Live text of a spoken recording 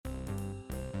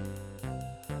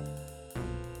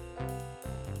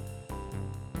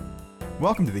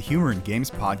Welcome to the Humor in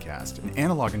Games Podcast, an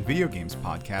analog and video games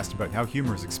podcast about how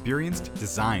humor is experienced,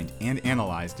 designed, and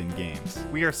analyzed in games.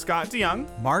 We are Scott DeYoung,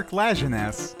 Mark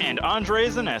Lajeunesse, and Andre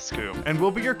Zanescu, and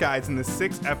we'll be your guides in this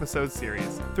 6-episode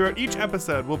series. Throughout each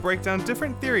episode, we'll break down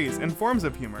different theories and forms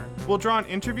of humor. We'll draw on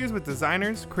interviews with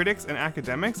designers, critics, and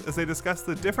academics as they discuss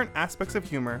the different aspects of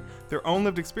humor, their own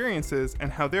lived experiences,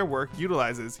 and how their work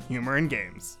utilizes humor in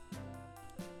games.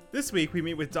 This week, we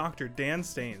meet with Dr. Dan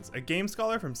Staines, a game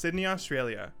scholar from Sydney,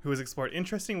 Australia, who has explored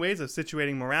interesting ways of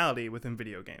situating morality within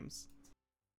video games.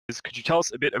 Could you tell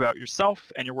us a bit about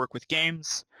yourself and your work with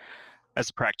games as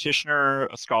a practitioner,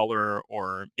 a scholar,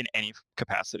 or in any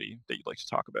capacity that you'd like to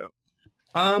talk about?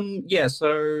 I'm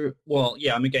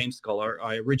a game scholar.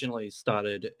 I originally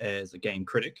started as a game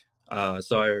critic.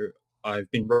 So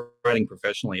I've been writing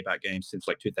professionally about games since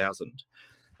like 2000.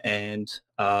 And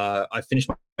I finished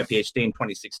my PhD in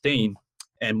 2016,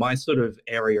 and my sort of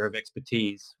area of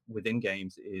expertise within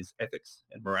games is ethics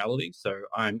and morality. So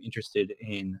I'm interested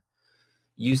in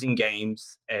using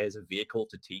games as a vehicle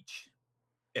to teach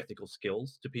ethical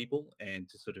skills to people and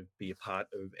to sort of be a part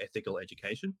of ethical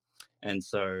education. And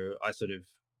so I sort of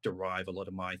derive a lot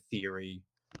of my theory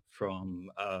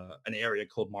from an area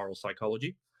called moral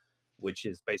psychology, which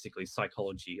is basically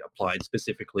psychology applied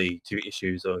specifically to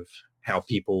issues of how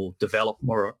people develop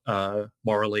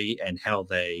morally and how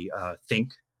they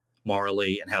think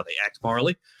morally and how they act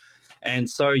morally. And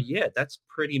so, yeah, that's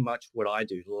pretty much what I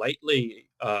do lately.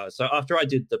 So after I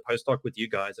did the postdoc with you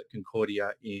guys at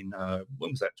Concordia in,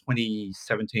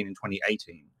 2017 and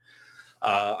 2018,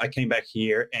 I came back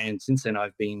here, and since then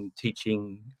I've been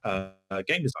teaching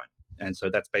game design. And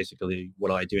so that's basically what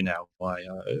I do now.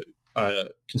 I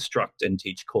construct and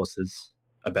teach courses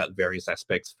about various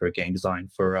aspects for game design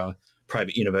for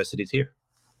private universities here.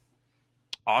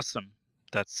 Awesome.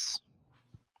 That's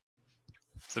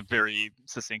a very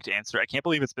succinct answer. I can't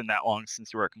believe it's been that long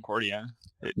since you were at Concordia.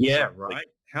 Right? Yesterday.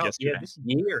 This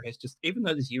year has just, even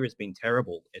though this year has been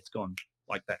terrible, it's gone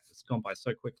like that. It's gone by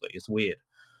so quickly. It's weird.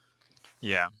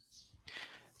 Yeah.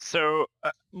 So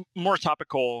more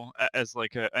topical as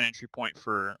like an entry point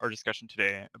for our discussion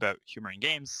today about humor in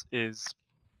games is,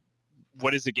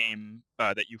 what is a game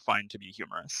that you find to be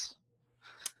humorous?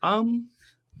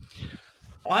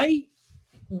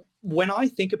 When I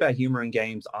think about humor in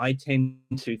games, I tend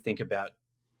to think about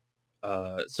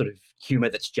sort of humor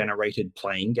that's generated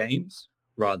playing games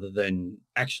rather than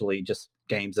actually just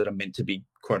games that are meant to be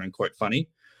quote unquote funny.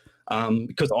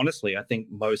 Because honestly, I think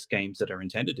most games that are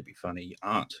intended to be funny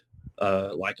aren't.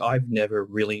 Like I've never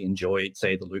really enjoyed,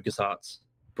 say, the LucasArts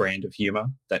brand of humor.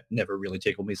 That never really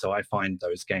tickled me. So I find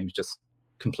those games just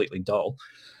completely dull.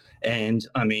 And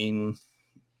I mean,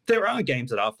 there are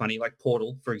games that are funny, like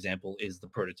Portal, for example, is the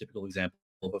prototypical example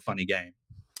of a funny game.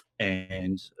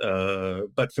 And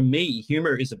but for me,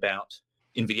 humor is about,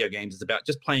 in video games, is about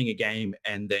just playing a game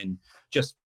and then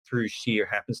just through sheer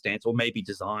happenstance or maybe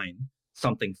design,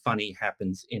 something funny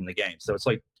happens in the game. So it's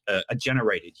like a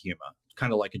generated humor,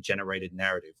 kind of like a generated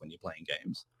narrative when you're playing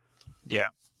games. Yeah.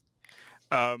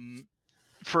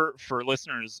 For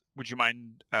listeners, would you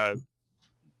mind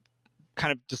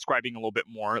kind of describing a little bit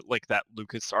more like that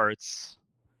LucasArts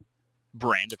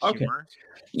brand of humor?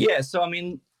 Yeah, so I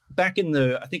mean, back in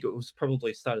I think it was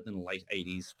probably started in the late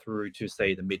 80s through to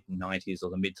say the mid 90s or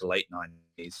the mid to late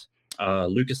 90s.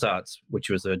 LucasArts, which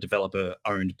was a developer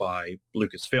owned by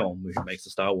Lucasfilm, who makes the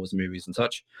Star Wars movies and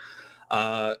such,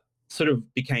 sort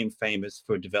of became famous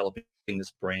for developing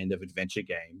this brand of adventure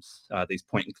games, these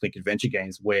point-and-click adventure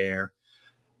games where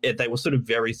they were sort of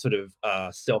very sort of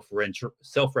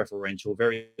self-referential,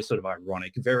 very sort of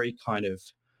ironic, very kind of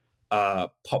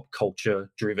pop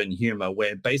culture-driven humor,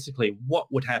 where basically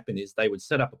what would happen is they would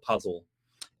set up a puzzle,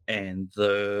 and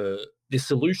the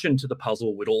solution to the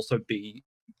puzzle would also be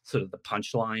sort of the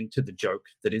punchline to the joke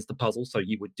that is the puzzle. So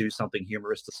you would do something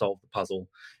humorous to solve the puzzle,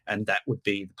 and that would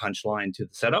be the punchline to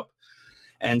the setup.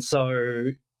 And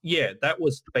so, yeah, that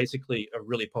was basically a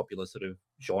really popular sort of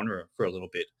genre for a little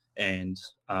bit. And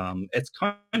it's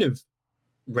kind of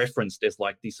referenced as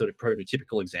like the sort of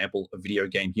prototypical example of video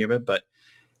game humor. But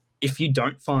if you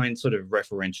don't find sort of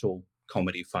referential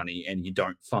comedy funny, and you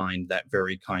don't find that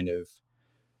very kind of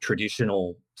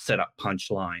traditional setup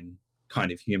punchline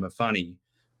kind of humor funny,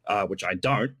 which I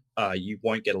don't, you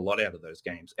won't get a lot out of those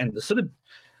games. And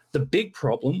the big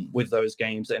problem with those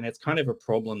games, and it's kind of a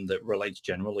problem that relates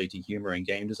generally to humor in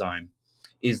game design,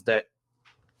 is that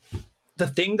the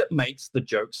thing that makes the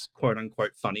jokes quote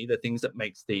unquote funny, the things that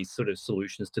makes these sort of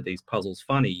solutions to these puzzles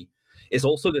funny, is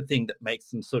also the thing that makes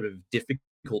them sort of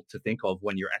difficult to think of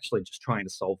when you're actually just trying to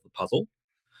solve the puzzle.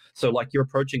 So like you're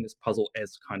approaching this puzzle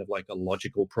as kind of like a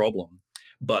logical problem,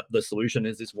 but the solution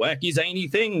is this wacky zany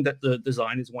thing that the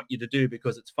designers want you to do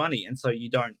because it's funny, and so you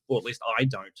don't, or at least I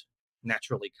don't,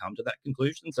 naturally come to that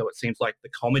conclusion. So it seems like the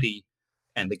comedy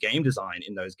and the game design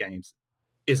in those games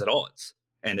is at odds,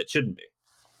 and it shouldn't be.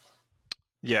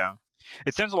 Yeah.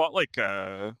 It sounds a lot like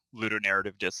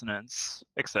ludonarrative dissonance,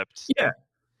 except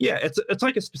Yeah, it's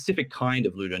like a specific kind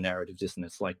of ludonarrative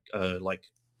dissonance, like I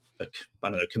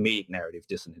don't know, comedic narrative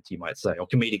dissonance, you might say, or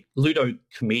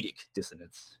comedic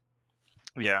dissonance.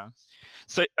 yeah.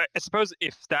 So I suppose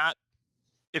if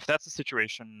that's a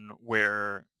situation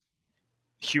where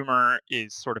humor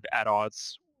is sort of at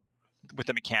odds with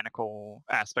the mechanical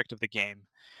aspect of the game,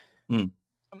 Mm.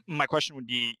 my question would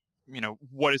be,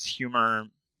 what does humor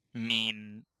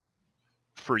mean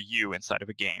for you inside of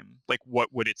a game? Like,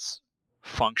 what would its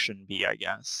function be, I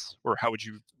guess, or how would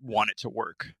you want it to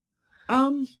work?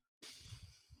 Um,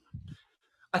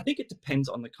 I think it depends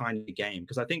on the kind of game,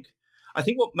 because I think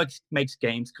what makes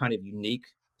games kind of unique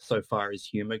so far as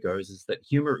humor goes is that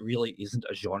humor really isn't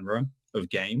a genre of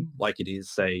game like it is,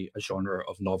 say, a genre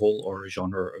of novel or a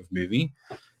genre of movie.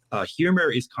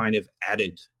 Humor is kind of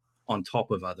added on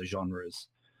top of other genres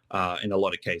in a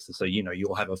lot of cases. So,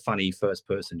 you'll have a funny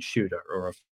first-person shooter or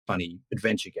a funny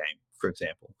adventure game, for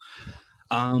example.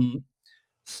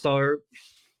 So,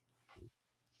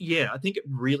 yeah, I think it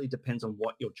really depends on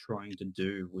what you're trying to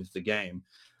do with the game.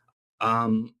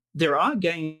 There are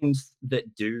games that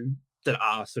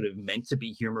are sort of meant to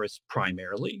be humorous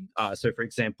primarily. So, for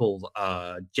example,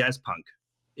 Jazzpunk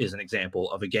is an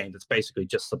example of a game that's basically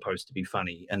just supposed to be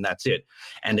funny, and that's it.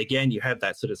 And again, you have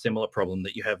that sort of similar problem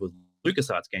that you have with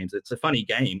LucasArts games. It's a funny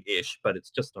game-ish, but it's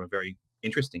just not a very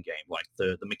interesting game. Like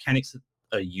the mechanics that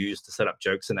are used to set up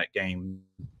jokes in that game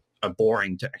are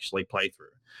boring to actually play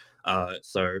through.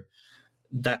 So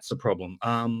that's a problem.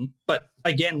 But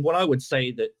again, what I would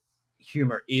say that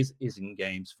humor is in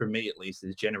games, for me at least,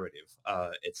 is generative.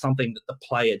 It's something that the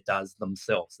player does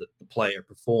themselves, that the player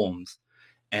performs,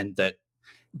 and that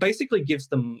basically gives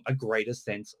them a greater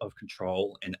sense of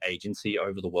control and agency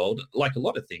over the world, like a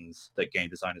lot of things that game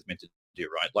design is meant to do,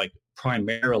 right? Like,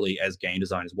 primarily as game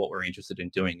designers, what we're interested in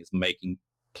doing is making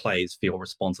players feel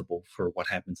responsible for what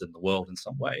happens in the world in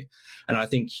some way. And I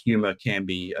think humor can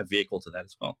be a vehicle to that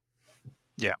as well.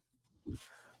 Yeah.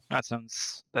 That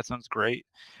sounds great.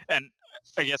 And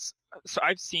I guess, so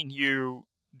I've seen you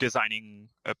designing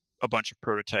a bunch of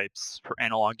prototypes for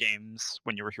analog games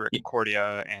when you were here at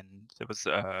Concordia, and there was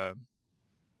a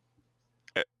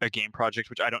game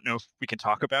project which I don't know if we can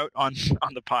talk about on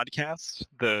the podcast.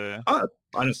 I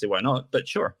don't see why not, but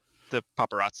sure. The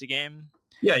paparazzi game.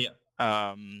 Yeah.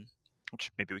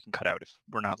 Which maybe we can cut out if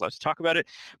we're not allowed to talk about it.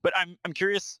 But I'm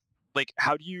curious, like,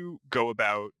 how do you go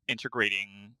about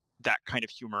integrating that kind of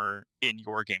humor in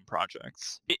your game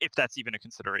projects, if that's even a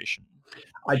consideration?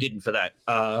 I didn't for that.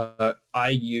 I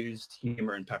used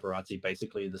humor in paparazzi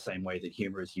basically the same way that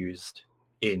humor is used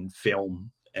in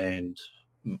film and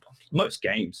most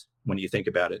games, when you think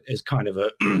about it, as kind of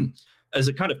as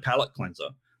a kind of palate cleanser.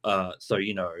 So,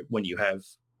 when you have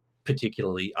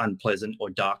particularly unpleasant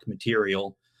or dark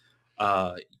material,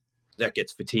 that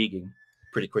gets fatiguing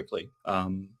pretty quickly.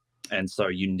 And so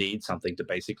you need something to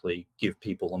basically give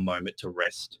people a moment to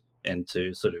rest and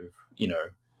to sort of,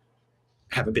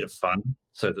 have a bit of fun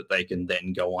so that they can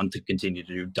then go on to continue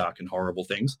to do dark and horrible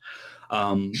things.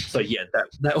 So yeah,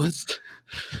 that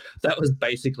was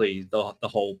basically the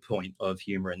whole point of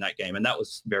humor in that game. And that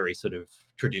was very sort of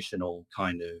traditional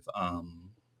kind of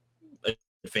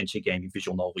adventure game,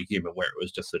 visual novel humor, where it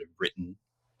was just sort of written,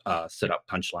 set up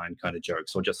punchline kind of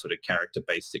jokes, or just sort of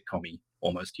character-based sitcom-y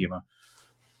almost humor.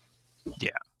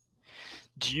 Yeah.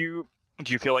 Do you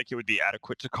feel like it would be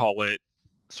adequate to call it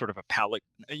sort of a palate?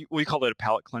 We call it a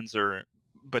palate cleanser,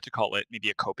 but to call it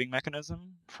maybe a coping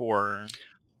mechanism for?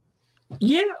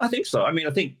 Yeah, I think so. I mean,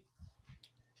 I think,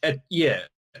 it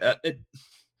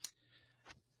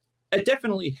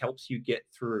definitely helps you get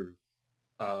through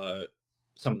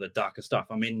some of the darker stuff.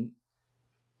 I mean,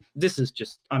 this is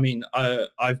just, I've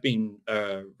been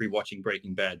rewatching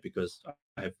Breaking Bad because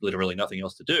I have literally nothing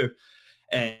else to do.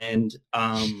 And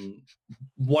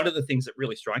one of the things that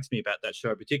really strikes me about that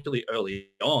show, particularly early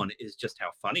on, is just how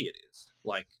funny it is.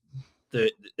 Like,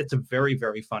 it's a very,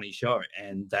 very funny show,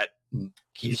 and that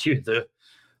gives you the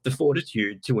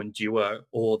fortitude to endure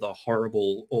all the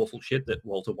horrible, awful shit that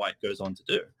Walter White goes on to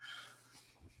do.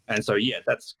 And so, yeah,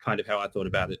 that's kind of how I thought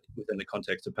about it within the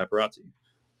context of paparazzi.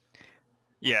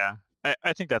 Yeah,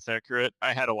 I think that's accurate.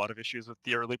 I had a lot of issues with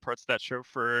the early parts of that show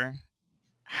for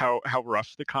how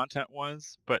rough the content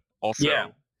was, but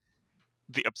also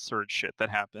the absurd shit that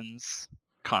happens.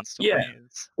 constantly. Yeah.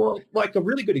 Well, like a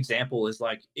really good example is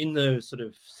like in the sort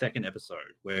of second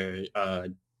episode where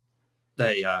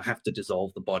they have to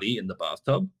dissolve the body in the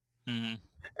bathtub. Mhm.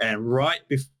 And right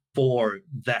before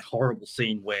that horrible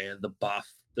scene where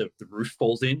the roof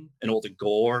falls in and all the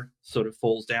gore sort of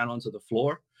falls down onto the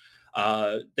floor,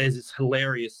 there's this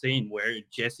hilarious scene where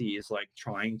Jesse is like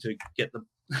trying to get the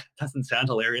doesn't sound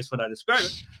hilarious when I describe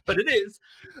it, but it is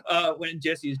when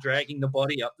Jesse is dragging the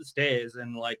body up the stairs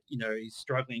and like, you know, he's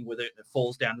struggling with it and it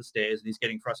falls down the stairs and he's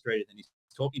getting frustrated and he's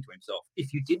talking to himself.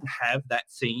 If you didn't have that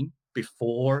scene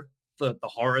before the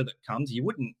horror that comes, you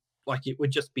wouldn't like it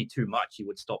would just be too much. You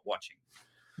would stop watching.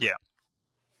 Yeah.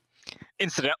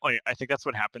 Incidentally, I think that's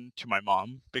what happened to my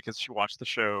mom because she watched the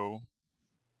show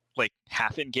like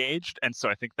half engaged, and so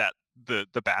I think that the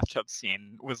bathtub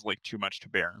scene was like too much to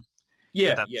bear.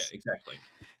 Yeah, exactly.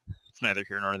 It's neither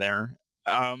here nor there.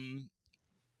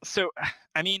 So,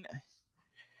 I mean,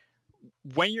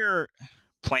 when you're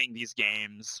playing these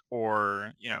games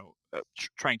or, you know,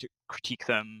 trying to critique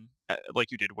them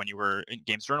like you did when you were in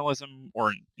games journalism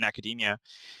or in academia,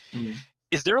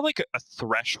 is there like a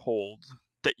threshold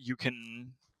that you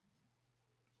can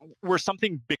where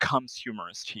something becomes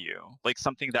humorous to you, like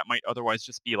something that might otherwise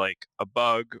just be like a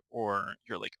bug, or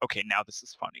you're like, okay, now this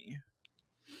is funny?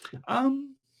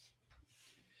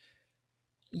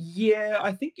 Yeah,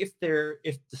 I think if the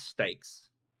stakes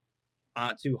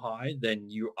aren't too high, then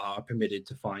you are permitted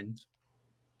to find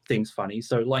things funny.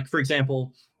 So, like for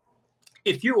example,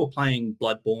 if you were playing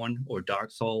Bloodborne or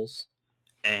Dark Souls,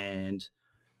 and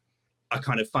a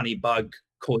kind of funny bug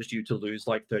caused you to lose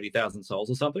like 30,000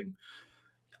 souls or something,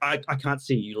 I can't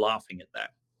see you laughing at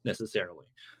that necessarily.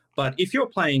 But if you're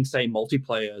playing, say,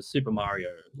 multiplayer Super Mario,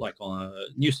 like on a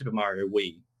new Super Mario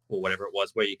Wii or whatever it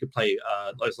was, where you could play,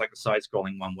 there's like a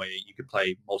side-scrolling one where you could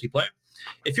play multiplayer.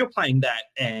 If you're playing that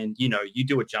and, you know, you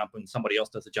do a jump and somebody else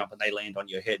does a jump and they land on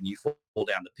your head and you fall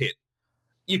down the pit,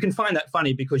 you can find that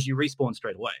funny because you respawn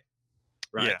straight away.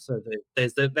 Right. Yeah. So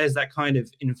there's that kind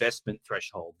of investment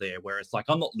threshold there where it's like,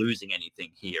 I'm not losing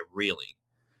anything here, really.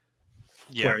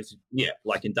 Yeah. Whereas, yeah,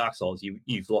 like in Dark Souls,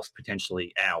 you've lost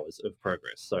potentially hours of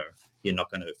progress. So you're not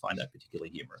going to find that particularly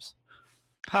humorous.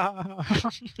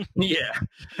 Yeah.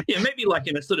 Maybe like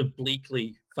in a sort of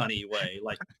bleakly funny way,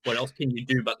 like what else can you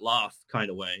do but laugh kind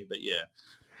of way. But yeah.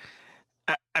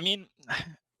 I mean,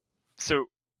 so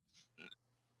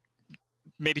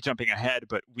maybe jumping ahead,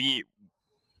 but we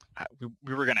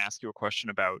were going to ask you a question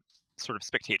about sort of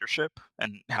spectatorship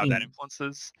and how that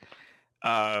influences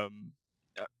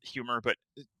humor. But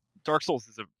Dark Souls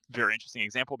is a very interesting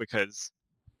example because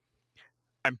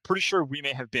I'm pretty sure we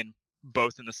may have been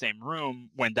both in the same room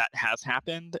when that has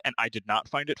happened, and I did not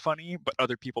find it funny, but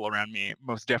other people around me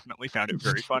most definitely found it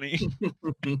very funny.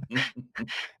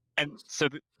 And so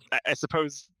I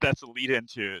suppose that's a lead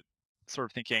into sort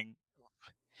of thinking,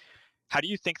 how do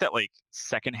you think that like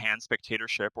secondhand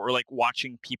spectatorship or like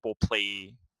watching people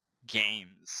play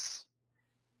games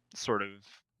sort of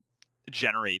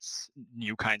generates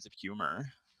new kinds of humor?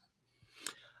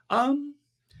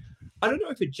 I don't know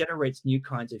if it generates new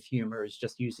kinds of humor as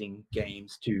just using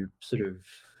games to sort of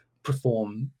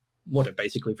perform what are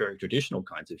basically very traditional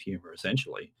kinds of humor,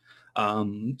 essentially.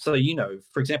 So, you know,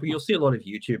 for example, you'll see a lot of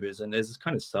YouTubers, and there's this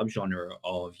kind of subgenre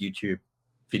of YouTube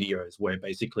videos where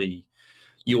basically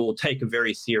you'll take a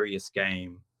very serious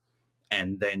game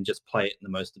and then just play it in the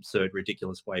most absurd,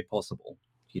 ridiculous way possible,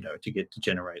 you know, to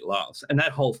generate laughs. And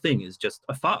that whole thing is just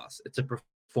a farce. It's a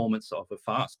performance of a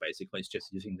farce, basically. It's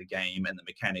just using the game and the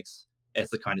mechanics as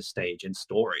the kind of stage and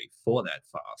story for that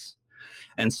farce.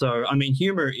 And so, I mean,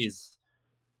 humor is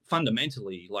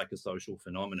fundamentally like a social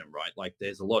phenomenon, right? Like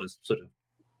there's a lot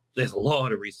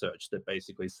of research that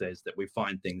basically says that we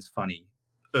find things funny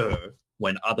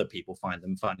when other people find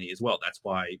them funny as well. That's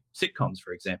why sitcoms,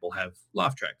 for example, have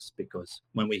laugh tracks, because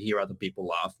when we hear other people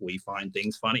laugh, we find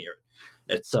things funnier.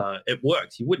 It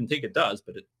works. You wouldn't think it does,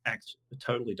 but it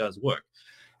totally does work.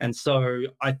 And so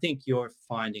I think you're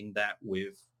finding that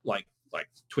with like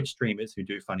Twitch streamers who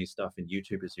do funny stuff and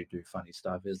YouTubers who do funny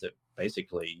stuff, is that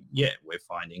basically, yeah, we're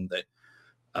finding that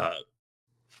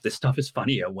this stuff is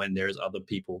funnier when there's other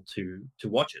people to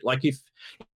watch it. Like if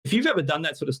you've ever done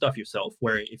that sort of stuff yourself,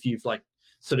 where if you've like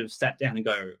sort of sat down and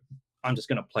go, I'm just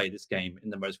going to play this game in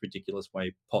the most ridiculous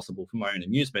way possible for my own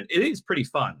amusement, it is pretty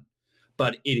fun.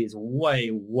 But it is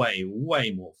way, way,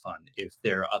 way more fun if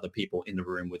there are other people in the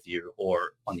room with you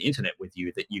or on the internet with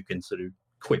you that you can sort of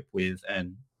quip with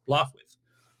and laugh with.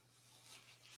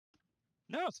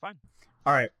 No, it's fine.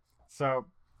 All right. So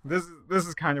this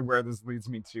is kind of where this leads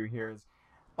me to here is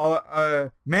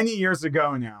many years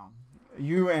ago now,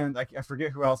 you and I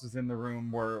forget who else was in the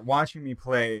room were watching me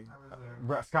play.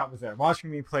 Scott was there,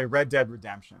 watching me play Red Dead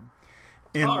Redemption.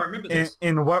 I remember this.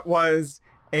 In what was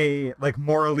a like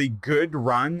morally good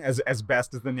run, as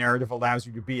best as the narrative allows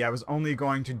you to be. I was only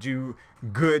going to do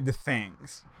good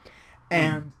things,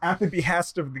 and at the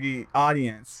behest of the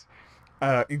audience,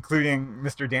 including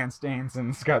Mr. Dan Staines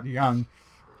and Scott Young,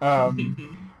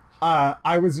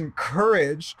 I was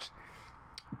encouraged,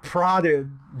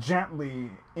 prodded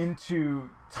gently into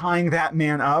tying that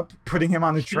man up, putting him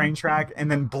on the train track, and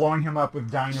then blowing him up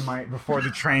with dynamite before the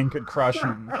train could crush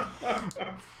him.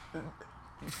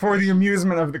 For the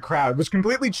amusement of the crowd, which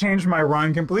completely changed my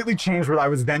run, completely changed what I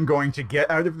was then going to get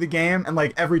out of the game, and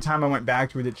like every time I went back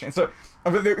to it, it changed. So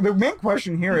the main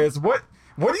question here is, what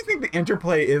do you think the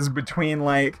interplay is between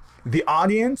like the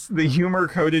audience, the humor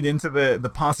coded into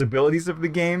the possibilities of the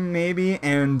game, maybe,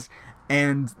 and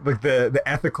like the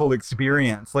ethical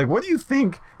experience? Like, what do you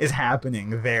think is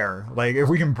happening there? Like, if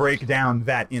we can break down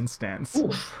that instance.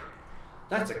 Oof,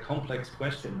 that's a complex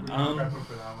question.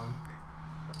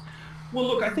 Well,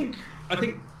 look, I think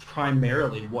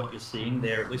primarily what you're seeing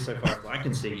there, at least so far as I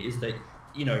can see, is that,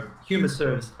 you know, humor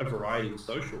serves a variety of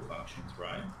social functions,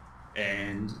 right?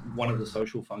 And one of the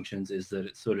social functions is that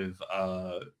it sort of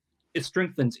it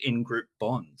strengthens in-group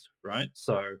bonds, right?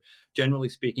 So generally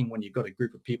speaking, when you've got a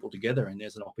group of people together and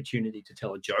there's an opportunity to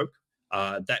tell a joke,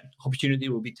 that opportunity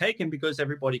will be taken because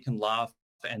everybody can laugh,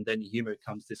 and then humor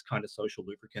becomes this kind of social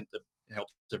lubricant that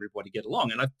helps everybody get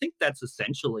along. And I think that's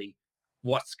essentially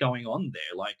what's going on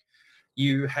there. Like,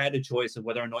 you had a choice of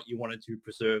whether or not you wanted to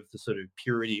preserve the sort of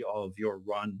purity of your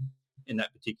run in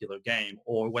that particular game,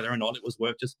 or whether or not it was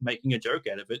worth just making a joke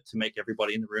out of it to make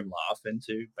everybody in the room laugh and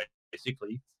to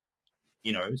basically,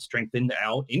 you know, strengthen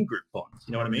our in-group bonds.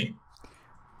 You know what I mean?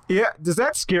 Yeah. Does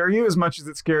that scare you as much as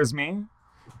it scares me?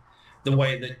 The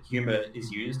way that humor is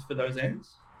used for those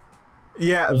ends?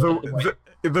 Yeah,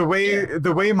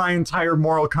 the way my entire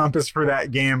moral compass for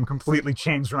that game completely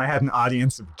changed when I had an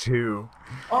audience of 2.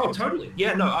 Oh, totally.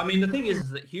 Yeah, no, I mean, the thing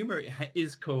is that humor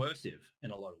is coercive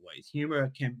in a lot of ways. Humor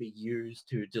can be used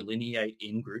to delineate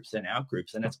in groups and out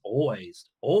groups, and it's always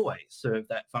served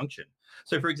that function.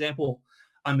 So, for example,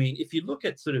 I mean, if you look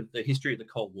at sort of the history of the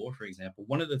Cold War, for example,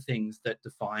 one of the things that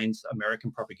defines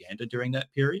American propaganda during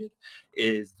that period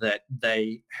is that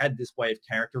they had this way of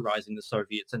characterizing the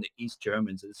Soviets and the East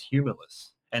Germans as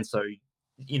humorless. And so,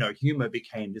 you know, humor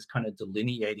became this kind of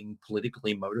delineating,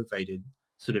 politically motivated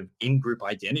sort of in-group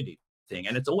identity thing.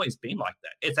 And it's always been like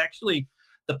that. It's actually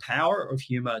the power of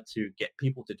humor to get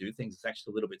people to do things is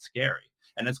actually a little bit scary.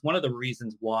 And it's one of the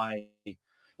reasons why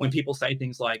when people say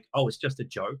things like, oh, it's just a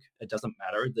joke, it doesn't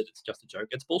matter that it's just a joke,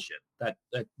 it's bullshit. That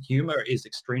humor is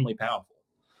extremely powerful.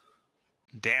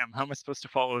 Damn, how am I supposed to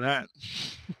follow that?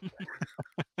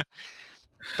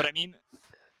 But I mean,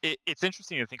 it's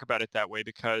interesting to think about it that way,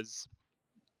 because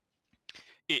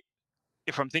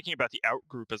if I'm thinking about the out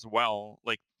group as well,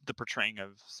 like the portraying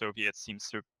of Soviets seems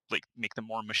to like make them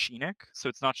more machinic. So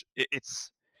it's not,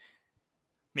 it's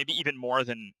maybe even more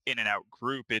than in and out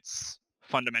group, it's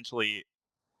fundamentally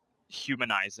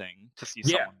humanizing to see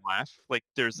someone laugh. Like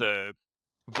there's a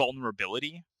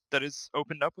vulnerability that is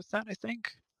opened up with that, I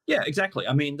think. Yeah, exactly.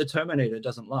 I mean, the Terminator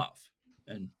doesn't laugh,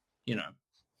 and you know.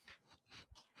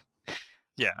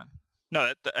 Yeah,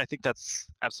 no, I think that's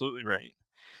absolutely right.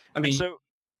 I mean, so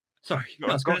sorry,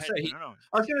 I was going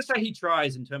to say he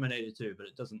tries in Terminator 2, but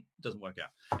it doesn't work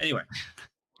out. Anyway.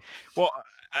 Well,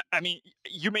 I mean,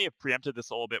 you may have preempted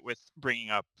this a little bit with bringing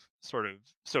up sort of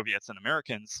Soviets and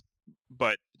Americans,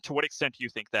 but to what extent do you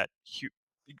think that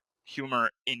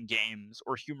humor in games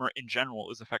or humor in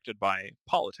general is affected by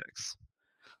politics?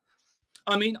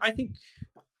 I mean,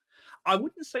 I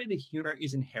wouldn't say the humor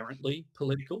is inherently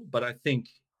political, but I think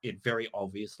it very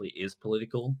obviously is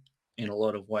political in a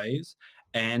lot of ways.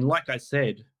 And like I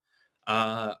said,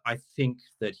 I think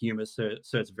that humor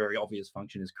serves a very obvious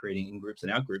function as creating in-groups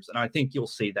and out-groups. And I think you'll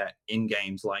see that in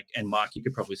games like, and Mark, you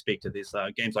could probably speak to this,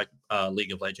 games like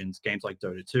League of Legends, games like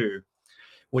Dota 2,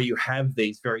 where you have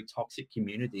these very toxic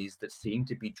communities that seem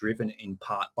to be driven in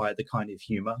part by the kind of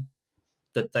humor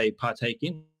that they partake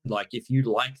in. Like, if you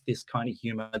like this kind of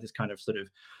humor, this kind of sort of,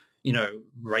 you know,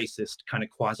 racist kind of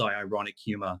quasi-ironic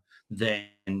humor,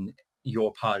 then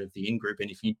you're part of the in-group.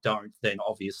 And if you don't, then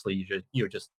obviously you're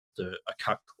just a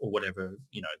cuck or whatever,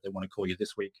 you know, they want to call you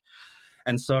this week.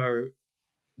 And so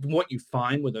what you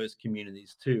find with those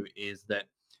communities too is that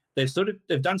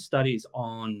they've done studies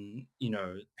on, you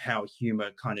know, how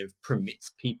humor kind of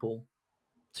permits people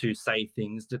to say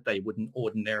things that they wouldn't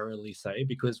ordinarily say,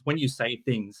 because when you say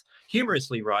things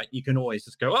humorously, right, you can always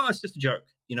just go, oh, it's just a joke,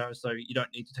 so you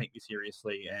don't need to take me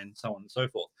seriously, and so on and so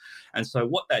forth. And so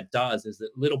what that does is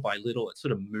that little by little, it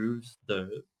sort of moves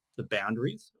the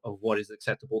boundaries of what is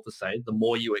acceptable to say. The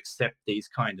more you accept these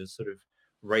kind of sort of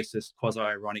racist,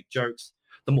 quasi-ironic jokes,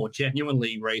 the more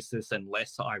genuinely racist and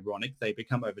less ironic they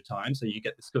become over time. So you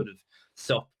get this sort of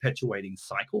self-perpetuating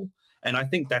cycle. And I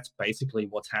think that's basically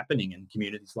what's happening in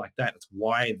communities like that. It's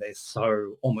why they're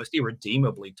so almost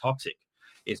irredeemably toxic,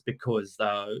 is because,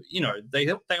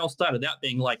 they all started out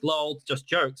being like, lol, just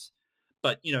jokes.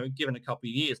 But, given a couple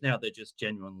of years now, they're just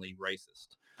genuinely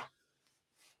racist.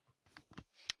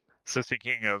 So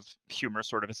thinking of humor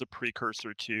sort of as a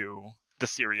precursor to the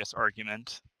serious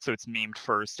argument. So it's memed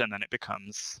first and then it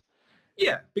becomes...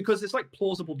 Yeah, because it's like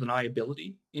plausible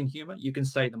deniability in humor. You can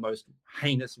say the most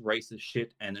heinous racist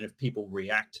shit, and then if people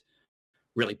react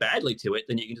really badly to it,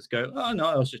 then you can just go, oh, no,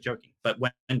 I was just joking. But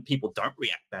when people don't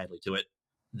react badly to it,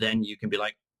 then you can be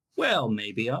like, well,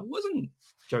 maybe I wasn't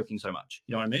joking so much.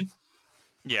 You know what I mean?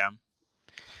 Yeah.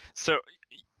 So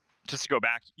just to go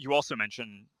back, you also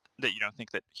mentioned that you don't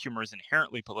think that humor is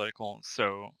inherently political.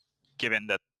 So given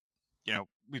that,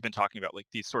 we've been talking about like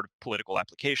these sort of political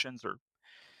applications or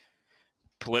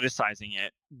politicizing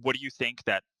it, what do you think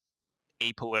that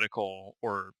apolitical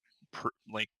or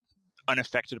like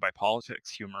unaffected by politics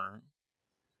humor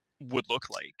would look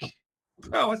like?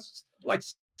 Oh, it's like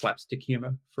slapstick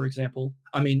humor, for example.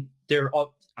 I mean,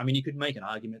 you could make an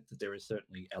argument that there are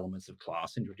certainly elements of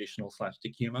class in traditional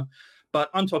slapstick humor, but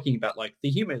I'm talking about like the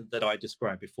humor that I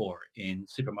described before in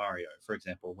Super Mario, for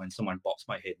example, when someone bops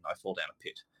my head and I fall down a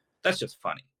pit. That's just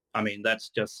funny. I mean, that's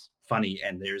just funny,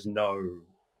 and there's no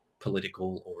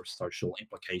political or social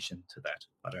implication to that,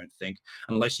 I don't think.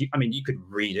 Unless you could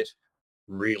read it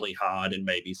really hard and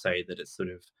maybe say that it's sort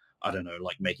of, I don't know,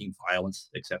 like making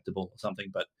violence acceptable or something,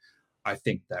 but I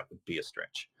think that would be a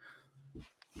stretch.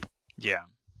 Yeah.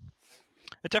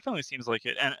 It definitely seems like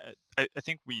it. And I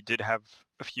think we did have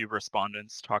a few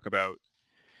respondents talk about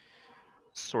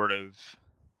sort of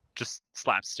just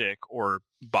slapstick or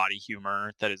body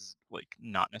humor that is like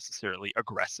not necessarily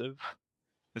aggressive.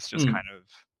 It's just kind of,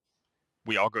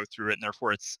 we all go through it, and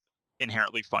therefore it's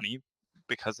inherently funny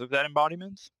because of that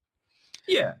embodiment.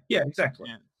 Yeah, exactly.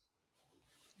 Yeah.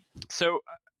 So,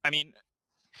 I mean,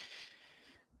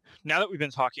 now that we've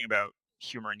been talking about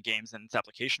humor in games and its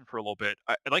application for a little bit,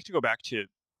 I'd like to go back to,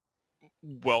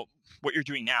 well, what you're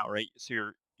doing now, right?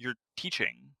 So you're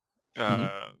teaching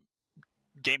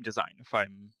game design, if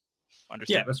I'm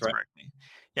understanding that's this right. correctly.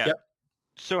 Yeah. Yep.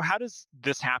 So how does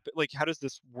this happen? Like, how does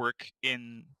this work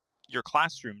in your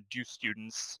classroom? Do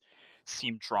students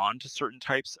seem drawn to certain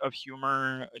types of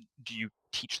humor? Do you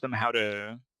teach them how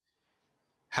to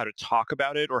talk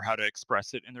about it or how to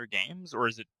express it in their games, or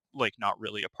is it like not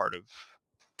really a part of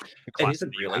the class? It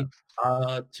isn't really.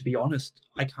 To be honest,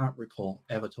 I can't recall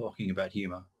ever talking about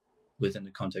humor within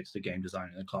the context of game design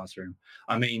in the classroom.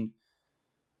 I mean,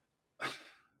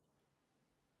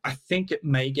 I think it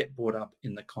may get brought up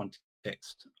in the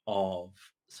context of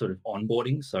sort of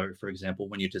onboarding. So, for example,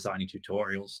 when you're designing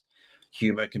tutorials,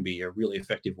 humor can be a really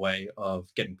effective way of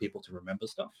getting people to remember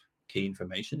stuff, key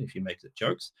information, if you make the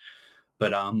jokes.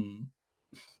 But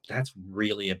that's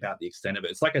really about the extent of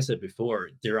it. It's like I said before,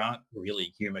 there aren't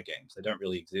really humor games. They don't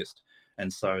really exist.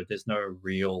 And so there's no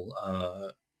real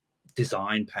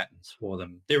design patterns for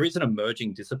them. There is an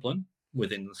emerging discipline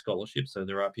within the scholarship. So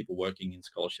there are people working in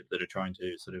scholarship that are trying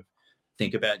to sort of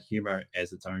think about humor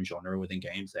as its own genre within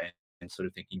games, and sort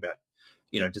of thinking about,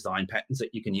 design patterns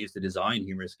that you can use to design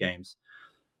humorous games.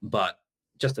 But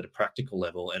just at a practical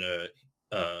level, at a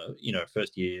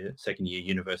first year, second year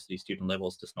university student level,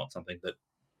 is just not something that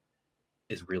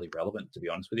is really relevant, to be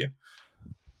honest with you.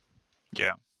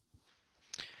 Yeah.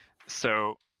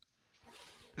 So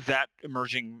that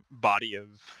emerging body of,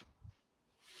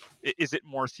 is it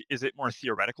more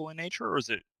theoretical in nature, or is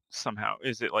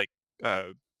it like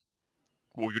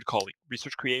what we would call like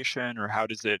research creation, or how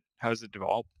does it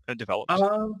develop?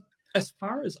 As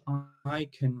far as I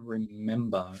can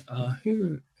remember,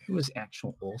 who was the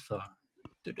actual author?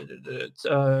 It's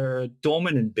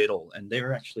Dorman and Biddle, and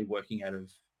they're actually working out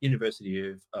of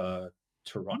University of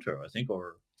Toronto, I think,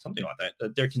 or something like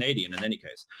that. They're Canadian in any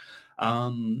case.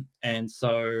 And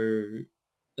so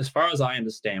as far as I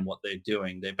understand what they're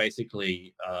doing, they're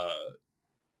basically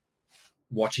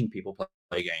watching people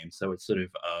play games. So it's sort of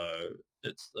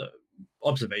it's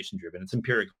observation driven. It's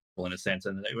empirical in a sense,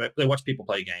 and they watch people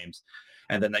play games,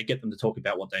 and then they get them to talk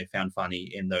about what they found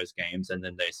funny in those games, and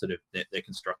then they're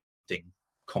constructing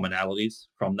commonalities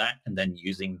from that, and then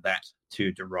using that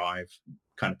to derive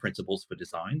kind of principles for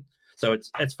design. So it's,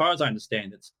 as far as I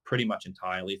understand, it's pretty much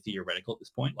entirely theoretical at this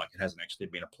point. Like, it hasn't actually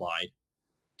been applied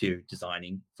to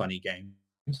designing funny games.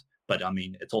 But I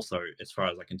mean, it's also, as far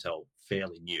as I can tell,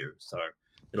 fairly new. So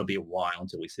it'll be a while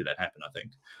until we see that happen, I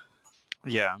think.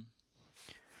 Yeah,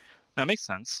 that makes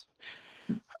sense.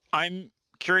 I'm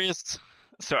curious.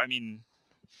 So, I mean,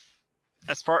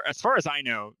 as far as I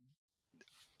know,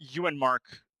 you and Mark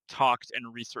talked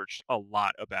and researched a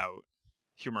lot about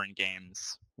humor in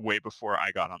games way before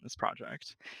I got on this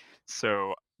project.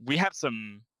 So we have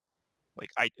some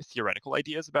like theoretical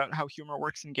ideas about how humor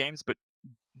works in games, but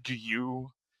do you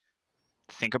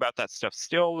think about that stuff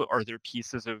still? Are there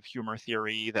pieces of humor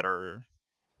theory that are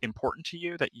important to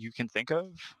you that you can think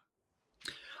of?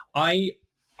 I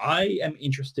am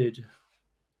interested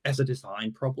as a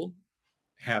design problem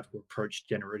how to approach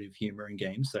generative humor in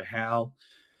games. So how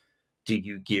do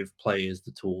you give players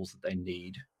the tools that they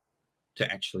need to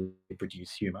actually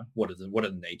produce humor? What are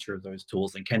the nature of those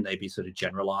tools, and can they be sort of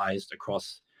generalized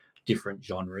across different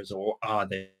genres, or are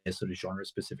there sort of genre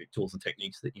specific tools and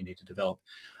techniques that you need to develop?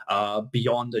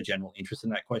 Beyond a general interest in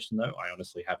that question, though, I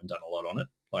honestly haven't done a lot on it.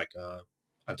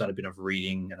 I've done a bit of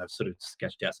reading and I've sort of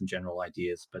sketched out some general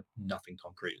ideas, but nothing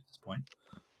concrete at this point.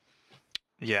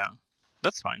 Yeah,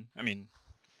 that's fine. I mean,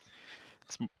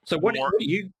 it's So more.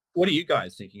 what are you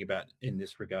guys thinking about in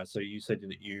this regard? So you said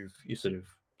that you're sort of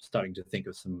starting to think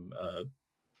of some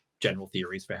general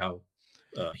theories for how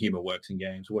humor works in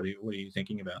games. What are you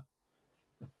thinking about?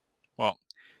 Well,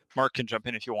 Mark can jump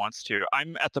in if he wants to.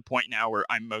 I'm at the point now where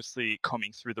I'm mostly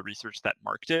combing through the research that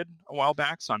Mark did a while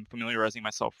back, so I'm familiarizing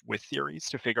myself with theories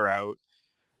to figure out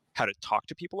how to talk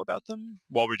to people about them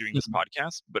while we're doing this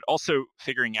podcast, but also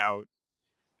figuring out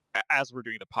as we're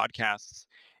doing the podcasts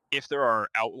if there are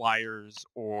outliers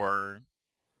or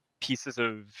pieces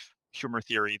of humor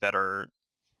theory that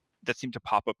seem to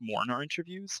pop up more in our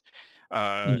interviews.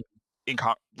 Uh,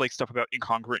 like stuff about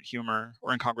incongruent humor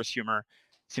or incongruous humor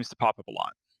seems to pop up a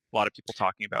lot. A lot of people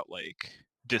talking about like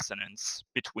dissonance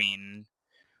between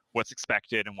what's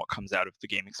expected and what comes out of the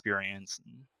game experience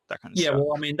and that kind of Yeah, stuff.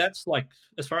 well, I mean, that's like,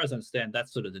 as far as I understand,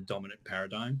 that's sort of the dominant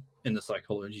paradigm in the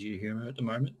psychology of humor at the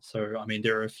moment. So, I mean,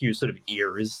 there are a few sort of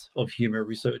eras of humor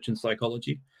research in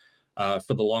psychology.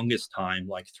 For the longest time,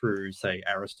 like through, say,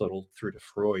 Aristotle through to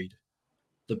Freud,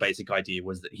 the basic idea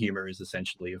was that humor is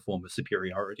essentially a form of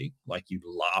superiority. Like you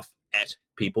laugh at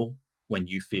people when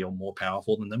you feel more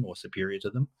powerful than them or superior to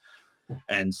them.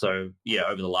 And so, yeah,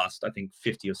 over the last, I think,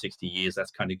 50 or 60 years,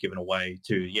 that's kind of given away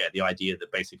to, yeah, the idea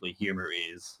that basically humor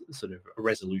is sort of a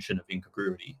resolution of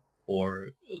incongruity or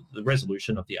the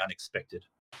resolution of the unexpected.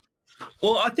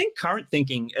 Well, I think current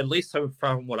thinking, at least so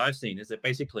from what I've seen, is that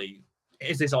basically,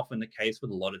 is this often the case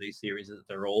with a lot of these theories, is that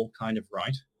they're all kind of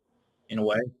right in a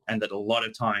way, and that a lot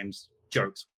of times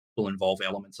jokes will involve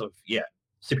elements of, yeah,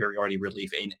 superiority,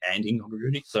 relief, and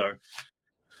incongruity. So,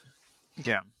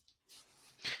 Yeah.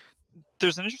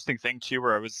 There's an interesting thing too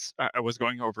where I was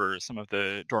going over some of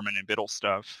the Dorman and Biddle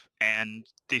stuff, and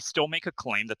they still make a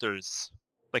claim that there's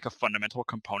like a fundamental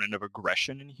component of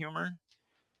aggression in humor,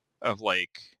 of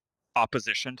like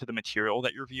opposition to the material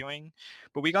that you're viewing.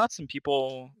 But we got some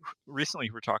people recently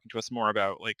who were talking to us more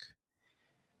about like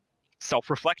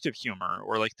self-reflective humor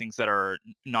or like things that are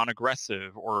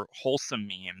non-aggressive or wholesome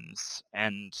memes,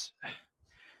 and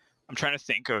I'm trying to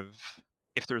think of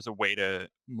if there's a way to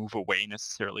move away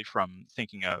necessarily from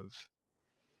thinking of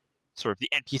sort of the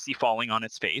NPC falling on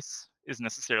its face is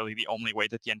necessarily the only way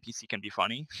that the NPC can be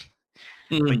funny.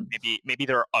 Like maybe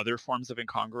there are other forms of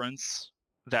incongruence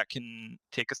that can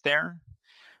take us there.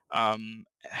 Um,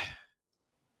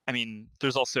 I mean,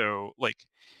 there's also like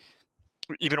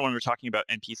even when we're talking about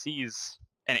NPCs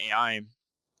and AI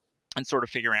and sort of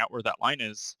figuring out where that line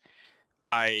is,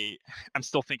 I'm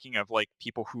still thinking of like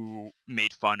people who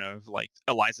made fun of like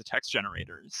Eliza text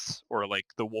generators or like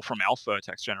the Wolfram Alpha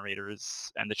text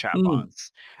generators and the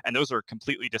chatbots, and those are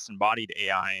completely disembodied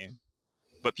AI,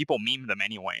 but people meme them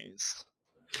anyways.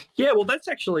 yeah, well, that's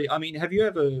actually, I mean, have you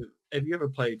ever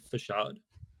played Facade?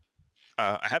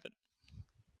 I haven't.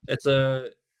 It's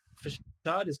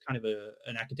Facade is kind of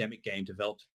an academic game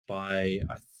developed by,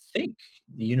 I think,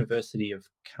 the University of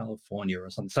California or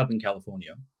some Southern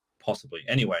California, possibly.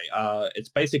 Anyway, it's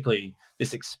basically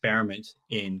this experiment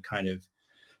in kind of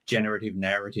generative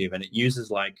narrative, and it uses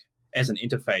like as an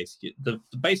interface. The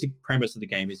basic premise of the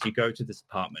game is you go to this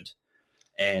apartment,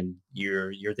 and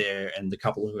you're there, and the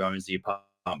couple who owns the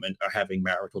apartment are having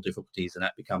marital difficulties, and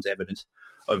that becomes evident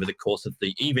over the course of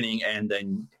the evening, and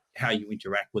then how you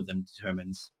interact with them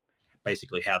determines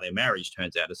basically how their marriage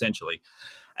turns out, essentially.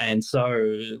 And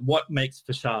so what makes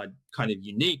Facade kind of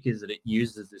unique is that it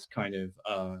uses this kind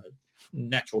of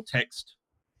natural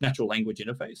language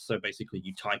interface. So basically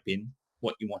you type in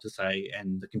what you want to say,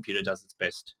 and the computer does its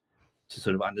best to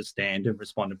sort of understand and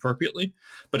respond appropriately.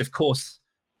 But of course,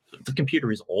 the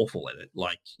computer is awful at it.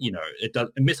 Like, it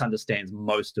misunderstands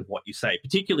most of what you say,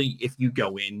 particularly if you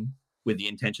go in with the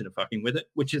intention of fucking with it,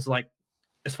 which is like,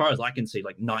 as far as I can see,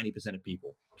 like 90% of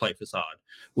people play Facade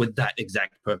with that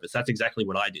exact purpose. That's exactly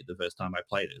what I did the first time I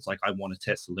played it. It's like, I want to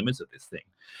test the limits of this thing.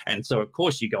 And so, of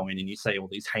course, you go in and you say all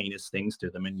these heinous things to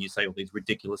them, and you say all these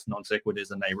ridiculous non sequiturs,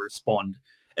 and they respond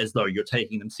as though you're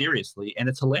taking them seriously, and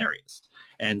it's hilarious.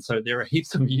 And so there are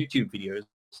heaps of YouTube videos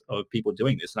of people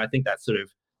doing this. And I think that sort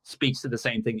of speaks to the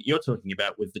same thing that you're talking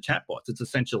about with the chatbots. It's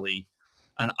essentially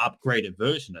an upgraded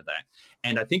version of that.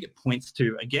 And I think it points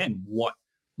to, again, what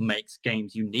makes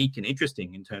games unique and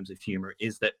interesting in terms of humor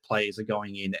is that players are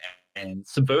going in and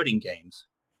subverting games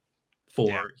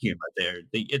for humor.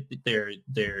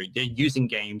 They're using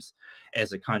games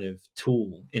as a kind of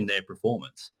tool in their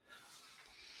performance.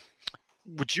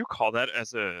 Would you call that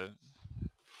as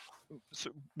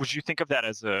would you think of that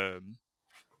as a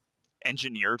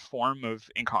engineered form of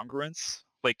incongruence?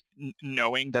 Like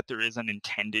knowing that there is an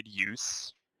intended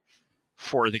use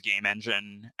for the game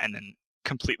engine and then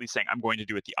completely saying, I'm going to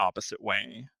do it the opposite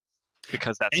way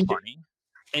because that's funny.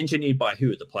 Engineered by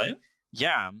who? The player?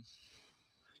 Yeah.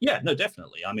 Yeah, no,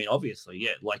 definitely. I mean, obviously,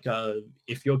 yeah. Like,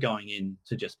 if you're going in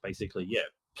to just basically,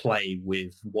 play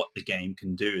with what the game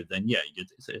can do, then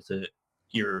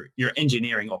you're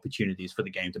engineering opportunities for the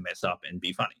game to mess up and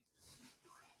be funny.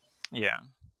 Yeah.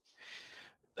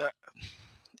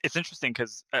 It's interesting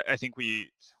because I think we've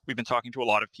been talking to a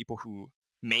lot of people who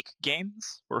make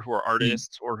games or who are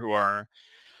artists or who are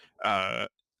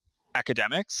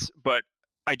academics, but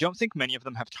I don't think many of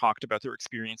them have talked about their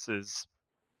experiences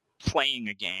playing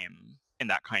a game in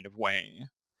that kind of way,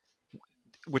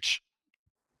 which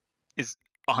is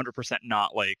 100%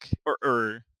 not like,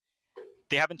 or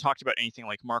they haven't talked about anything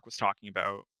like Mark was talking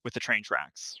about with the train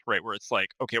tracks, right? Where it's like,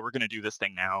 okay, we're going to do this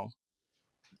thing now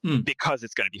because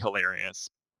it's going to be hilarious,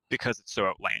 because it's so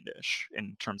outlandish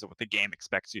in terms of what the game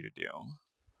expects you to do.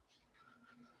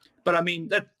 But I mean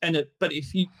but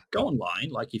if you go online,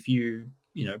 like if you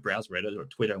browse Reddit or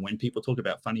Twitter, when people talk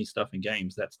about funny stuff in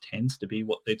games, that tends to be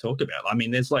what they talk about. I mean,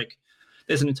 there's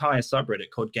an entire subreddit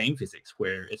called Game Physics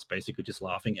where it's basically just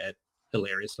laughing at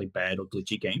hilariously bad or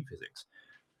glitchy game physics.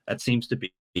 That seems to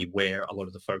be where a lot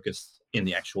of the focus in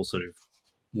the actual sort of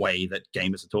way that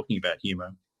gamers are talking about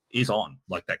humor is on,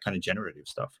 like that kind of generative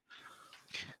stuff.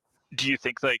 Do you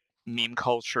think like meme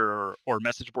culture or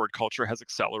message board culture has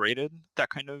accelerated that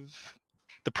kind of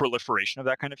the proliferation of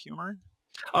that kind of humor?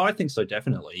 Oh, I think so,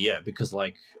 definitely. Yeah, because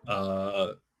like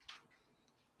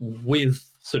with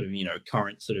sort of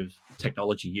current sort of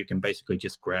technology, you can basically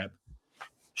just grab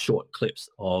short clips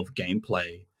of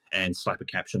gameplay and slap a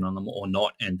caption on them or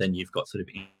not, and then you've got sort of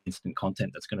instant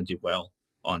content that's going to do well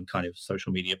on kind of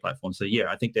social media platforms. So yeah,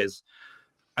 I think there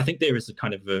is a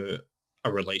kind of a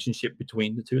relationship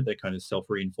between the two. They're kind of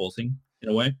self-reinforcing in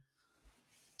a way.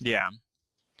 Yeah.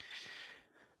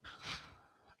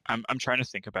 I'm trying to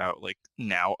think about like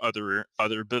now other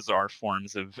bizarre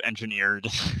forms of engineered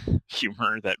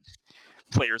humor that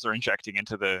players are injecting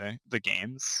into the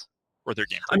games or their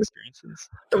gameplay experiences.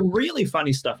 The really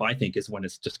funny stuff, I think, is when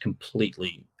it's just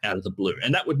completely out of the blue.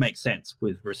 And that would make sense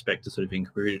with respect to sort of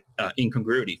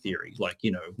incongruity theory, like,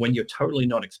 when you're totally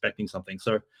not expecting something.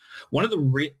 So one of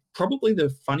the probably the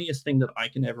funniest thing that I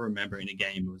can ever remember in a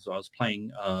game was I was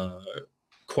playing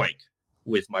Quake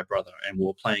with my brother, and we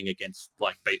were playing against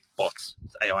like bots,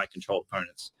 AI controlled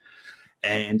opponents.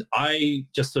 And I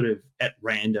just sort of at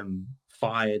random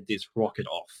fired this rocket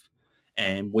off,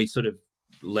 and we sort of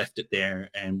left it there,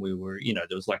 and we were, there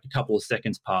was like a couple of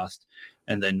seconds passed,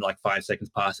 and then like 5 seconds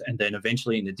passed, and then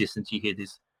eventually in the distance you hear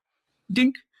this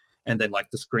dink, and then like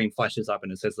the screen flashes up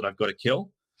and it says that I've got a kill.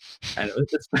 And it was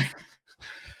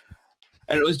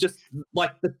just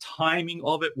like the timing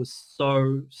of it was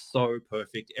so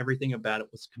perfect. Everything about it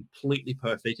was completely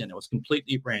perfect, and it was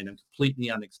completely random,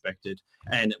 completely unexpected,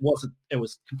 and it was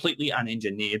completely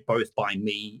unengineered, both by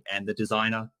me and the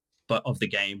designer of the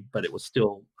game, but it was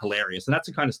still hilarious. And that's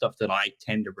the kind of stuff that I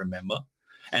tend to remember.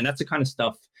 And that's the kind of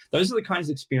stuff, those are the kinds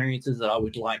of experiences that I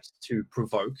would like to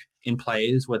provoke in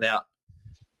players without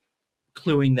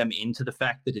cluing them into the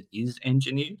fact that it is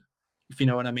engineered, if you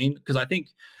know what I mean. Because I think,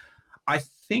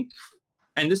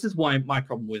 and this is why my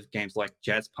problem with games like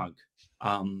Jazzpunk,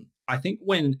 I think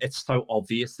when it's so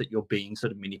obvious that you're being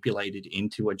sort of manipulated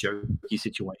into a jokey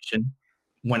situation,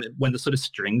 when the sort of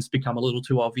strings become a little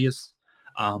too obvious,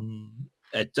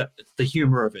 the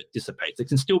humor of it dissipates. It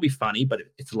can still be funny, but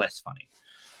it's less funny.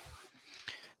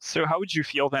 So how would you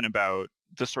feel then about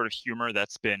the sort of humor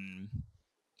that's been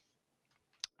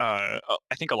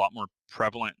I think a lot more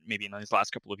prevalent maybe in these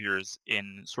last couple of years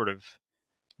in sort of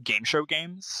game show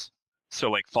games. So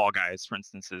like Fall Guys, for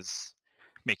instance, is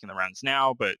making the rounds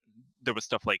now, but there was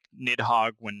stuff like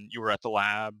Nidhogg when you were at the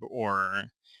lab, or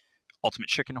Ultimate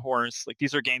Chicken Horse. Like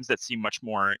these are games that seem much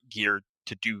more geared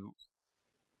to do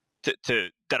to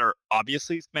that are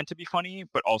obviously meant to be funny,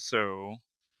 but also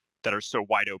that are so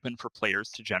wide open for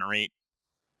players to generate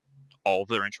all of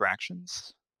their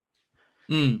interactions.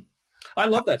 Mm. I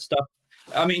love that stuff.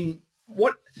 I mean,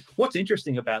 what's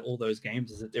interesting about all those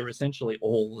games is that they're essentially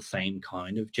all the same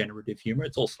kind of generative humor.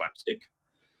 It's all slapstick.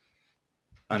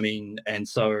 I mean, and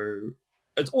so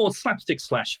it's all slapstick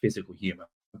slash physical humor,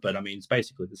 but I mean, it's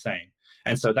basically the same.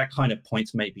 And so that kind of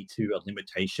points maybe to a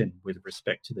limitation with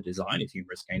respect to the design of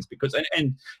humorous games, because,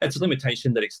 and it's a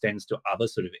limitation that extends to other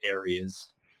sort of areas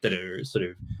that are sort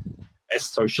of as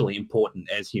socially important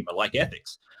as humor, like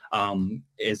ethics.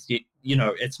 Is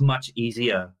it's much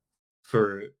easier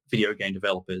for video game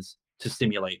developers to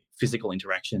simulate physical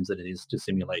interactions than it is to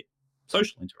simulate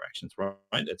social interactions, right?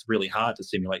 It's really hard to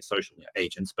simulate social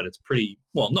agents, but it's pretty,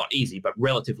 well, not easy, but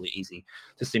relatively easy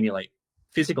to simulate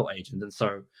physical agents. And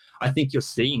so I think you're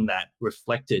seeing that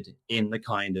reflected in the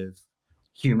kind of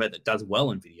humor that does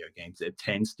well in video games. It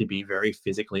tends to be very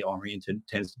physically oriented,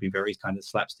 tends to be very kind of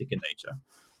slapstick in nature.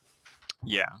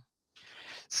 Yeah.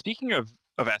 Speaking of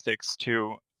ethics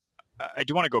too, I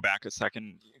do want to go back a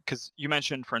second because you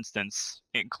mentioned, for instance,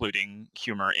 including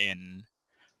humor in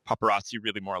Paparazzi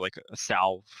really more like a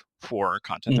salve for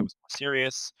content that was more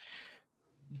serious.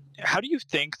 How do you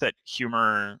think that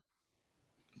humor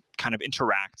kind of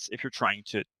interacts if you're trying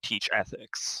to teach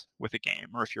ethics with a game,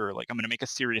 or if you're like, I'm going to make a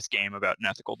serious game about an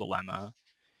ethical dilemma?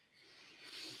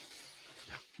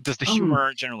 Does the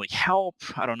humor generally help?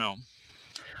 I don't know.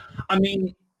 I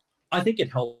mean, I think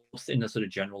it helps in a sort of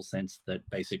general sense that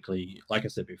basically, like I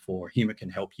said before, humor can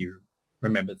help you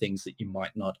remember things that you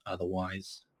might not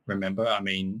otherwise remember. I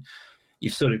mean,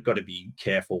 you've sort of got to be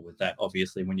careful with that,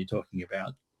 obviously, when you're talking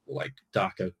about like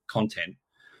darker content.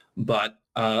 But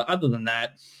other than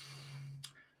that,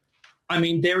 I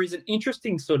mean, there is an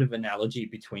interesting sort of analogy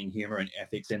between humor and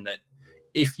ethics in that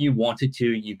if you wanted to,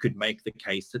 you could make the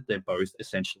case that they're both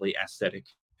essentially aesthetic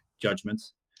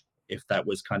judgments. If that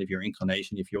was kind of your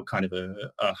inclination, if you're kind of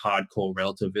a hardcore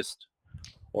relativist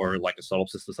or like a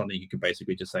solipsist or something, you could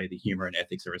basically just say the humor and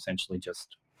ethics are essentially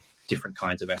just different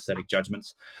kinds of aesthetic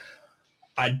judgments.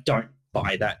 I don't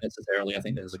buy that necessarily. I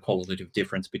think there's a qualitative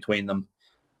difference between them.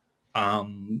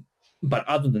 But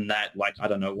other than that, like, I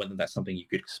don't know whether that's something you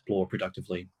could explore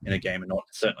productively in a game or not.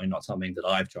 Certainly not something that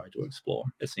I've tried to explore.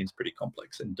 It seems pretty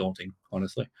complex and daunting,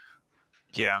 honestly.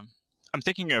 Yeah. I'm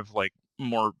thinking of like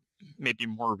maybe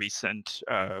more recent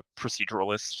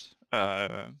proceduralist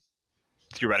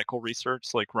theoretical research,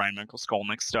 like Ryan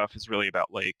Michael-Skolnick's stuff is really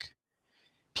about like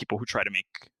people who try to make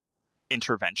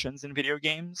interventions in video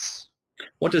games.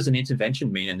 What does an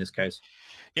intervention mean in this case?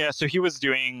 Yeah, so he was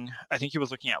I think he was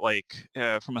looking at like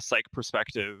from a psych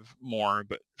perspective more,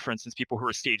 but for instance, people who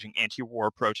were staging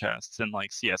anti-war protests in like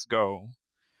CSGO,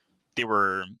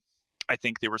 I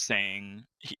think they were saying,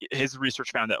 his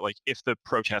research found that like if the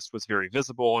protest was very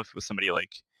visible, if it was somebody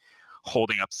like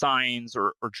holding up signs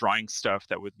or drawing stuff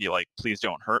that would be like, please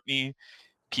don't hurt me,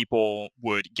 people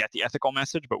would get the ethical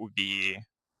message, but would be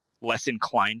less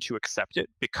inclined to accept it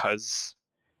because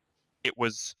it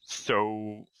was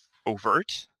so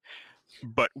overt.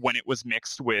 But when it was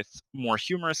mixed with more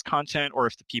humorous content, or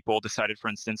if the people decided, for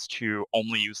instance, to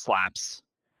only use slaps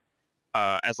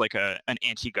as like an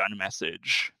anti-gun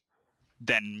message,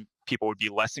 then people would be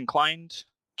less inclined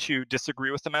to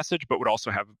disagree with the message, but would also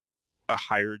have a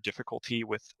higher difficulty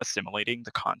with assimilating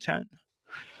the content.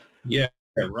 Yeah,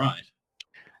 right.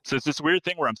 So it's this weird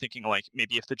thing where I'm thinking like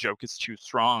maybe if the joke is too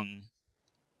strong,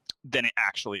 then it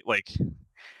actually like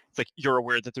it's like you're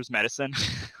aware that there's medicine,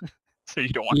 so you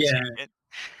don't want to take it.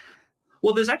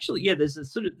 Well, there's actually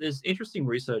there's interesting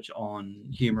research on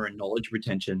humor and knowledge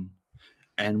retention,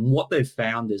 and what they've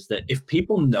found is that if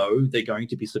people know they're going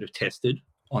to be sort of tested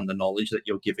on the knowledge that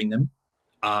you're giving them,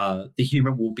 the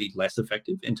humor will be less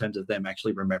effective in terms of them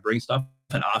actually remembering stuff,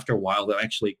 and after a while they'll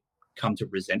actually come to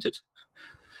resent it.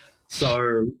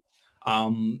 So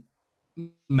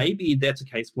maybe that's a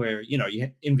case where,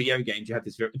 in video games you have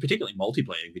this particularly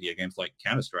multiplayer video games like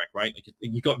Counter-Strike, right? Like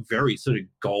you got very sort of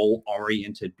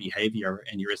goal-oriented behavior,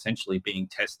 and you're essentially being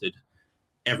tested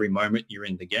every moment you're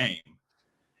in the game.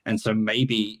 And so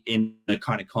maybe in a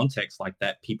kind of context like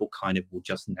that, people kind of will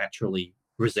just naturally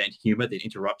resent humor that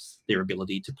interrupts their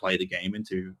ability to play the game and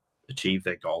to achieve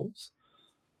their goals.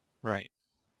 Right.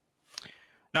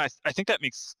 No, I think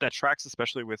that tracks,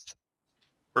 especially with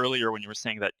earlier when you were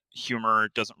saying that humor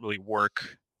doesn't really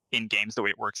work in games the way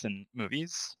it works in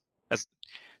movies, as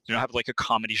you don't have like a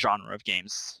comedy genre of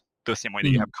games the same way that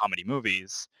you have comedy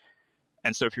movies.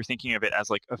 And so if you're thinking of it as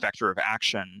like a vector of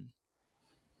action,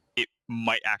 it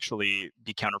might actually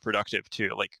be counterproductive to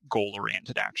like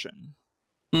goal-oriented action.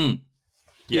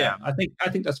 Yeah, I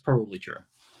think that's probably true.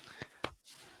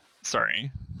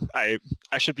 Sorry, I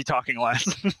should be talking less.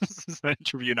 This is an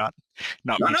interview, not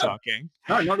me talking.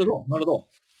 No, not at all. Not at all.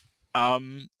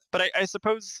 But I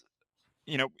suppose,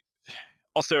 you know,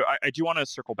 also I do want to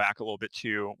circle back a little bit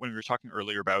to when we were talking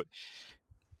earlier about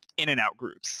in and out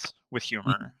groups with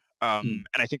humor. And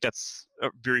I think that's a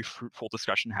very fruitful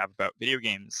discussion to have about video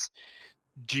games.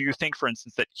 Do you think, for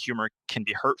instance, that humor can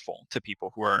be hurtful to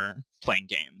people who are playing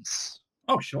games?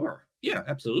 Oh, sure. Yeah,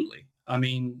 absolutely. I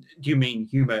mean, do you mean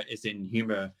humor as in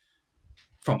humor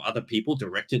from other people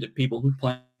directed at people who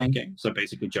play games? So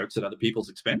basically jokes at other people's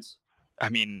expense? I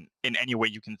mean, in any way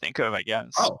you can think of, I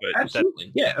guess. Oh, but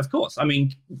absolutely. Yeah, of course. I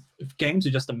mean, games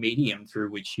are just a medium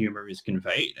through which humor is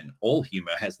conveyed, and all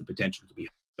humor has the potential to be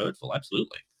hurtful.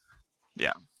 Absolutely.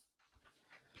 Yeah.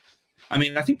 I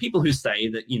mean, I think people who say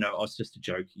that, oh, it's just a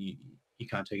joke, you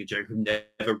can't take a joke, who've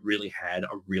never really had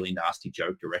a really nasty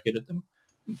joke directed at them.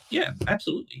 Yeah,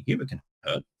 absolutely. Humor can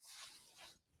hurt.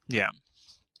 Yeah.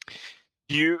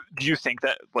 Do you think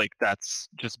that like that's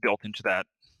just built into that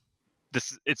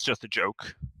it's just a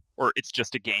joke or it's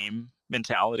just a game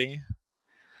mentality?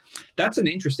 That's an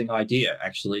interesting idea,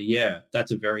 actually. Yeah,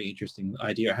 that's a very interesting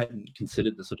idea. I hadn't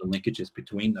considered the sort of linkages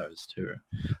between those two.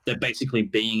 That basically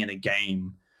being in a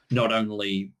game not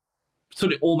only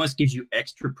sort of almost gives you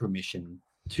extra permission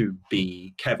to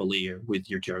be cavalier with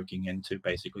your joking and to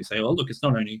basically say, oh, look, it's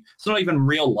not even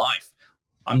real life.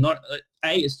 I'm not,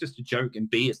 A, it's just a joke, and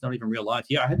B, it's not even real life.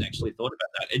 Yeah, I hadn't actually thought about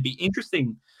that. It'd be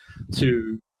interesting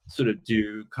to sort of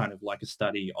do kind of like a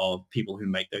study of people who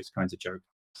make those kinds of jokes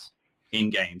in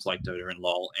games like Dota and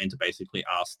LoL, and to basically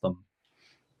ask them,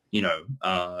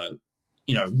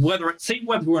 see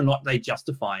whether or not they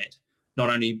justify it, not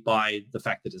only by the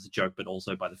fact that it's a joke, but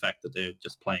also by the fact that they're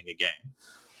just playing a game.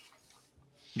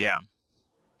 Yeah.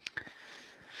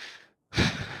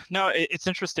 No, it's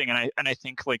interesting, and I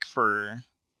think like for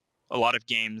a lot of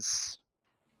games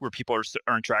where people are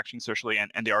interacting socially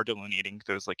and they are delineating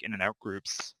those like in and out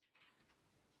groups,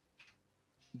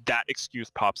 that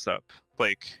excuse pops up.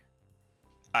 Like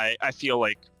I feel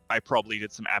like I probably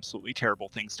did some absolutely terrible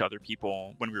things to other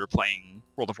people when we were playing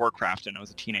World of Warcraft and I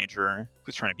was a teenager who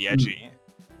was trying to be edgy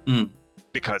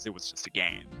because it was just a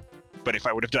game. But if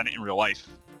I would have done it in real life,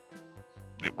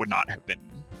 it would not have been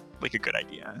like a good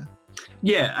idea.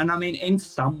 Yeah, and I mean, in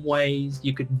some ways,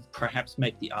 you could perhaps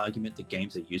make the argument that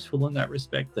games are useful in that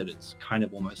respect, that it's kind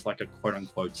of almost like a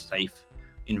quote-unquote safe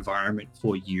environment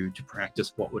for you to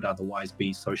practice what would otherwise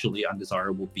be socially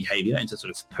undesirable behavior and to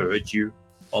sort of purge you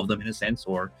of them in a sense,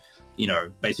 or,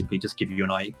 basically just give you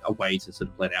a way to sort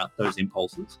of let out those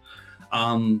impulses.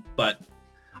 But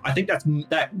I think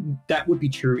that would be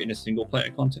true in a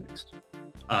single-player context.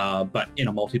 But in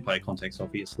a multiplayer context,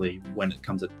 obviously, when it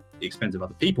comes at the expense of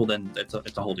other people, then it's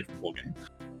a whole different ballgame.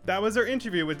 That was our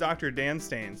interview with Dr. Dan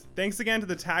Staines. Thanks again to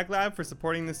the Tag Lab for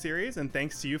supporting the series, and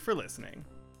thanks to you for listening.